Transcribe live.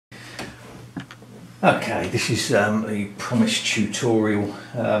Okay, this is the promised tutorial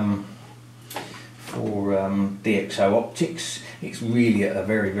for DXO Optics. It's really a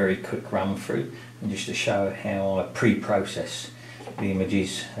very quick run through, and just to show how I pre-process the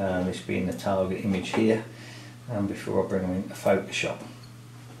images, this being the target image here, before I bring them into Photoshop.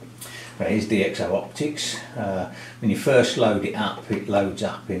 Here's DXO Optics. When you first load it up, it loads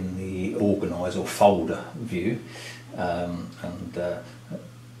up in the organise or folder view,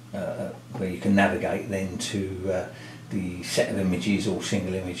 where you can navigate then to the set of images or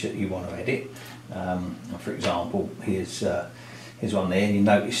single image that you want to edit. For example, here's one there, and you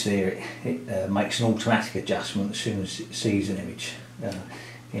notice there it makes an automatic adjustment as soon as it sees an image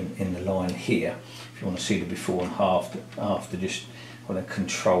in the line here. If you want to see the before and after, just want to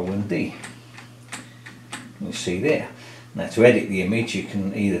Control and D. You see there. Now, to edit the image, you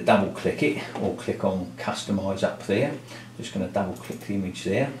can either double click it or click on Customize up there. Just going to double click the image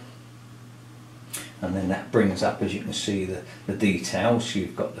there, and then that brings up, as you can see, the details.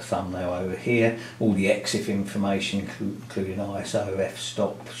 You've got the thumbnail over here, all the EXIF information, including ISO,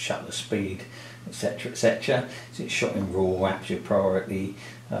 f-stop, shutter speed, etc, etc. So it's shot in RAW, aperture priority,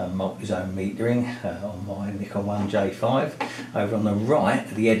 multi-zone metering on my Nikon 1J5. Over on the right,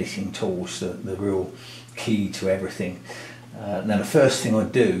 the editing tools, the real key to everything. Now, the first thing I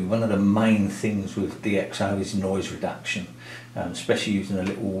do, one of the main things with DXO is noise reduction, especially using a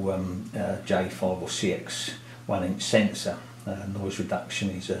little J5 or CX 1-inch sensor. Noise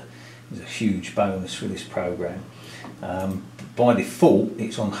reduction is a huge bonus for this program. By default,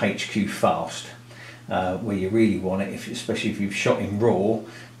 it's on HQ fast. Where you really want it, especially if you've shot in RAW,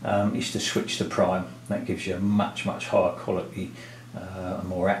 is to switch to prime. That gives you a much higher quality, a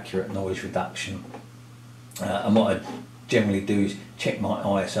more accurate noise reduction. And what I generally do is check my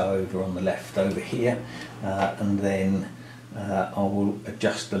ISO over on the left over here, and then I will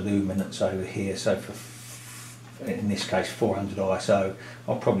adjust the luminance over here. So for, in this case, 400 ISO,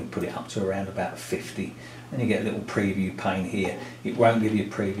 I'll probably put it up to around about 50, and you get a little preview pane here. It won't give you a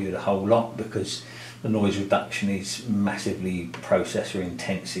preview of the whole lot because the noise reduction is massively processor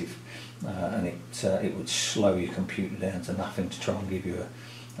intensive, and it would slow your computer down to nothing to try and give you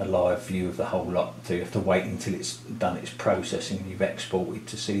a live view of the whole lot. So you have to wait until it's done its processing and you've exported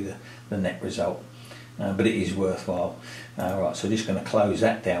to see the net result. But it is worthwhile. Right, so just going to close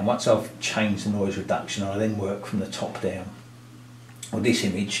that down. Once I've changed the noise reduction, I then work from the top down. Well, this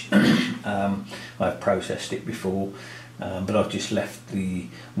image, I've processed it before, but I've just left the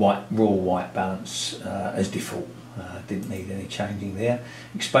raw white balance as default. Didn't need any changing there.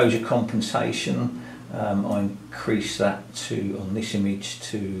 Exposure compensation, I increase that to, on this image,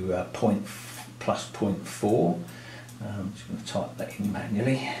 to plus 0.4. I'm just going to type that in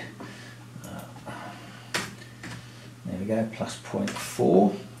manually. There we go, plus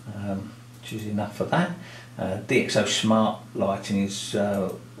 0.4, which is enough for that. DXO Smart Lighting is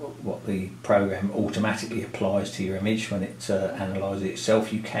what the program automatically applies to your image when it analyses it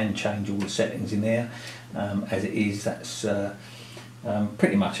itself. You can change all the settings in there. As it is, that's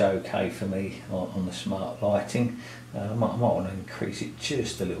pretty much okay for me on the smart lighting. I might want to increase it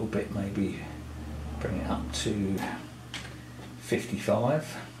just a little bit, maybe bring it up to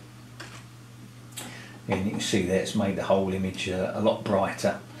 55. And you can see there it's made the whole image a lot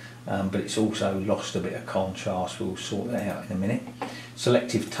brighter, but it's also lost a bit of contrast. We'll sort that out in a minute.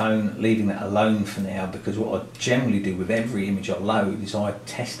 Selective tone, leaving that alone for now, because what I generally do with every image I load is I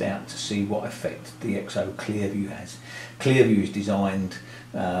test out to see what effect DXO Clearview has. Clearview is designed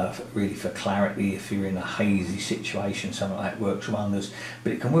really for clarity. If you're in a hazy situation, something like that works wonders,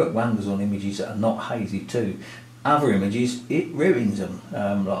 but it can work wonders on images that are not hazy too. Other images, it ruins them,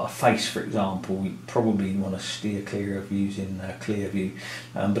 like a face, for example. You probably want to steer clear of using Clearview,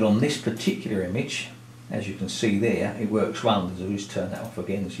 but on this particular image, as you can see there, it works wonders. I'll just turn that off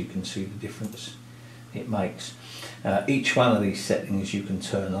again so you can see the difference it makes. Each one of these settings you can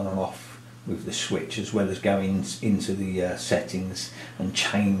turn on and off with the switch, as well as going into the settings and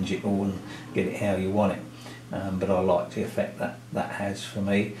change it all and get it how you want it. But I like the effect that has for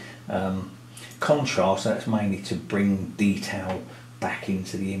me. Contrast, that's mainly to bring detail back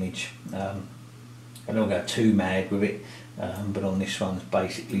into the image. I don't go too mad with it, but on this one's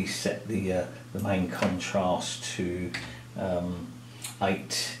basically set the main contrast to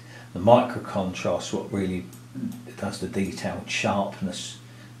 8. The micro contrast, what really does the detailed sharpness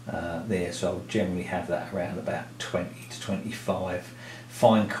there, so I'll generally have that around about 20 to 25.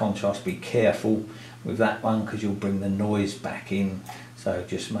 Fine contrast, be careful with that one because you'll bring the noise back in, so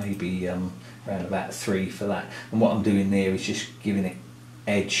just maybe around about 3 for that. And what I'm doing there is just giving it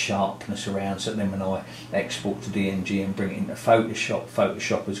edge sharpness around, so then when I export to DNG and bring it into Photoshop,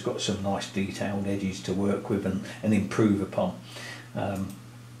 Photoshop has got some nice detailed edges to work with and improve upon.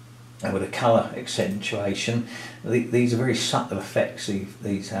 And with a colour accentuation, these are very subtle effects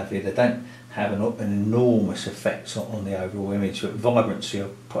these have here. They don't have an enormous effect on the overall image, but vibrancy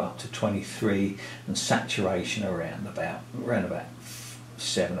I've put up to 23 and saturation around about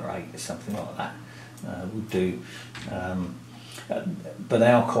 7 or 8 or something like that will do. But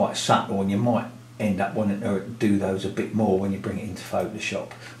they are quite subtle, and you might end up wanting to do those a bit more when you bring it into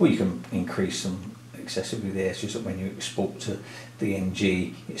Photoshop, or you can increase them excessively there. It's just that when you export to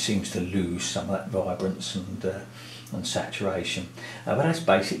DNG, it seems to lose some of that vibrance and saturation. But that's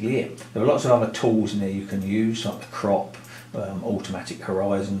basically it. There are lots of other tools in there you can use, like the crop, automatic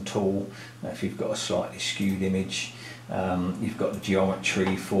horizon tool if you've got a slightly skewed image. You've got the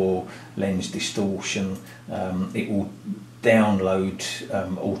geometry for lens distortion. It will download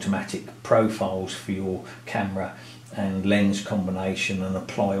automatic profiles for your camera and lens combination and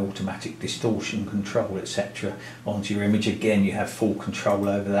apply automatic distortion control, etc. onto your image. Again, you have full control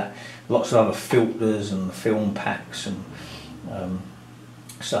over that. Lots of other filters and film packs and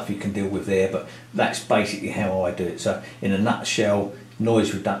stuff you can deal with there, but that's basically how I do it. So in a nutshell,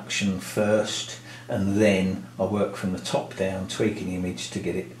 noise reduction first, and then I work from the top down, tweaking the image to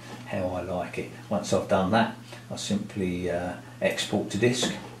get it how I like it. Once I've done that, I simply export to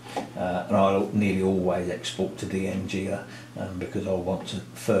disk. And I'll nearly always export to DNG because I want to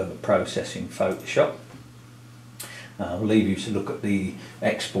further process in Photoshop. I'll leave you to look at the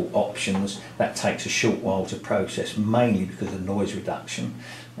export options. That takes a short while to process, mainly because of noise reduction.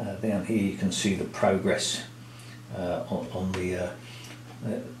 Down here you can see the progress on the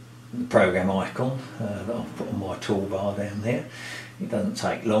program icon that I've put on my toolbar down there. It doesn't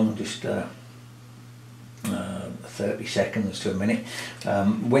take long, just 30 seconds to a minute.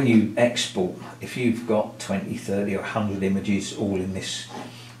 When you export, if you've got 20, 30 or 100 images all in this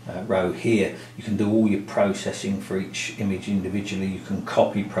row here, you can do all your processing for each image individually. You can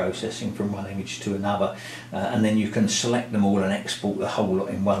copy processing from one image to another, and then you can select them all and export the whole lot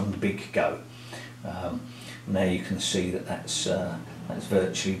in one big go. Now you can see that that's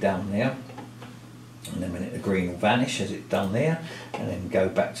virtually done now. In a minute the green will vanish as it's done there, and then go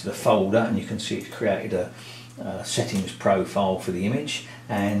back to the folder and you can see it's created a settings profile for the image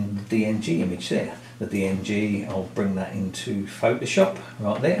and the DNG image there. The DNG, I'll bring that into Photoshop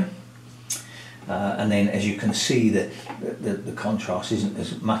right there, and then as you can see the contrast isn't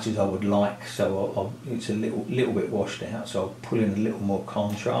as much as I would like, so it's a little bit washed out, so I'll pull in a little more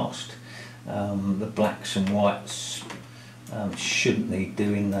contrast. The blacks and whites shouldn't need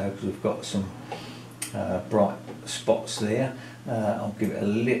doing though, because we've got some bright spots there. I'll give it a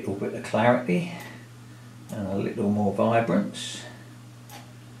little bit of clarity and a little more vibrance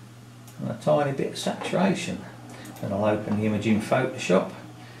and a tiny bit of saturation. And I'll open the image in Photoshop.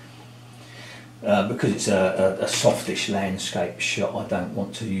 Because it's a softish landscape shot, I don't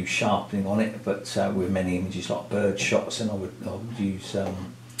want to use sharpening on it, but with many images like bird shots, and I would use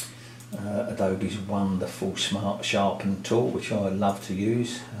Adobe's wonderful Smart Sharpen tool, which I love to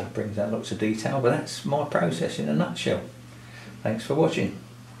use. Brings out lots of detail, but that's my process in a nutshell. Thanks for watching.